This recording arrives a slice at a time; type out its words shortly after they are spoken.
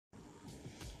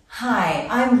Hi,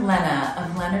 I'm Lenna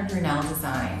of Lenna Brunel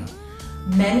Design.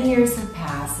 Many years have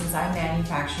passed since I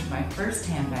manufactured my first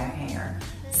handbag hanger.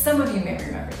 Some of you may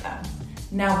remember them.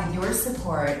 Now with your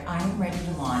support, I am ready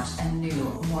to launch a new,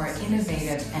 more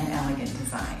innovative and elegant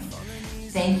design.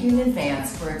 Thank you in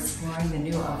advance for exploring the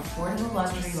new affordable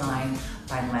luxury line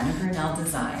by Lenna Brunel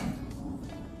Design.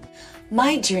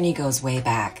 My journey goes way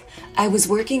back. I was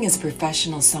working as a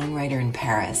professional songwriter in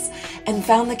Paris and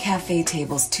found the cafe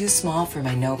tables too small for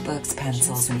my notebooks,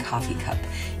 pencils, and coffee cup,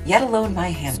 yet alone my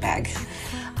handbag.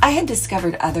 I had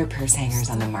discovered other purse hangers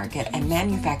on the market and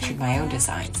manufactured my own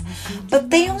designs, but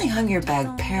they only hung your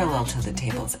bag parallel to the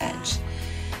table's edge.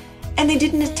 And they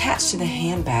didn't attach to the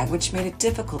handbag, which made it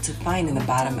difficult to find in the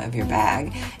bottom of your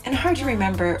bag and hard to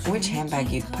remember which handbag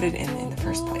you'd put it in the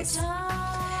first place.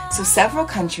 So several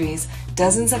countries,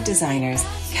 dozens of designers,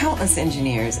 countless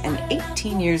engineers, and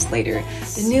 18 years later,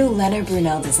 the new Lenna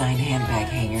Brunel Design handbag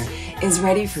hanger is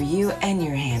ready for you and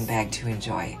your handbag to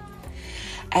enjoy.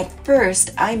 At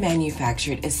first, I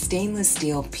manufactured a stainless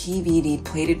steel PVD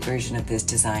plated version of this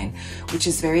design, which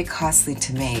is very costly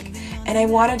to make, and I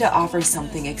wanted to offer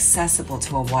something accessible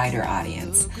to a wider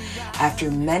audience.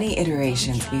 After many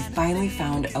iterations, we finally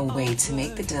found a way to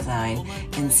make the design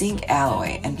in zinc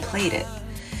alloy and plate it.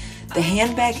 The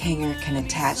handbag hanger can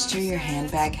attach to your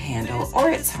handbag handle or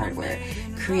its hardware,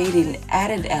 creating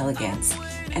added elegance,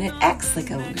 and it acts like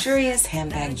a luxurious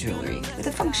handbag jewelry with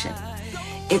a function.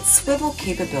 Its swivel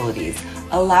capabilities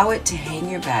allow it to hang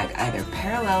your bag either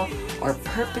parallel or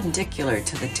perpendicular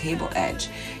to the table edge,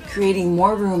 creating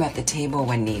more room at the table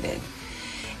when needed.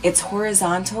 Its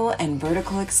horizontal and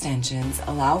vertical extensions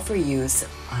allow for use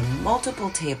on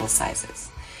multiple table sizes.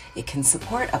 It can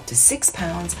support up to 6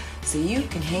 pounds, so you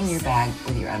can hang your bag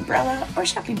with your umbrella or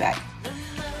shopping bag.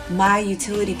 My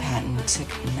utility patent took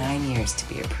 9 years to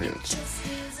be approved.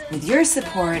 With your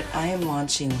support, I am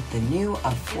launching the new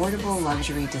affordable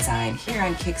luxury design here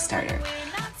on Kickstarter.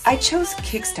 I chose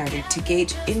Kickstarter to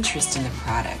gauge interest in the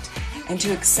product and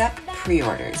to accept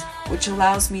pre-orders, which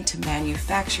allows me to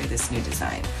manufacture this new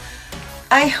design.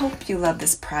 I hope you love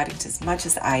this product as much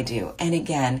as I do, and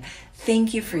again,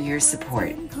 thank you for your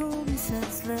support.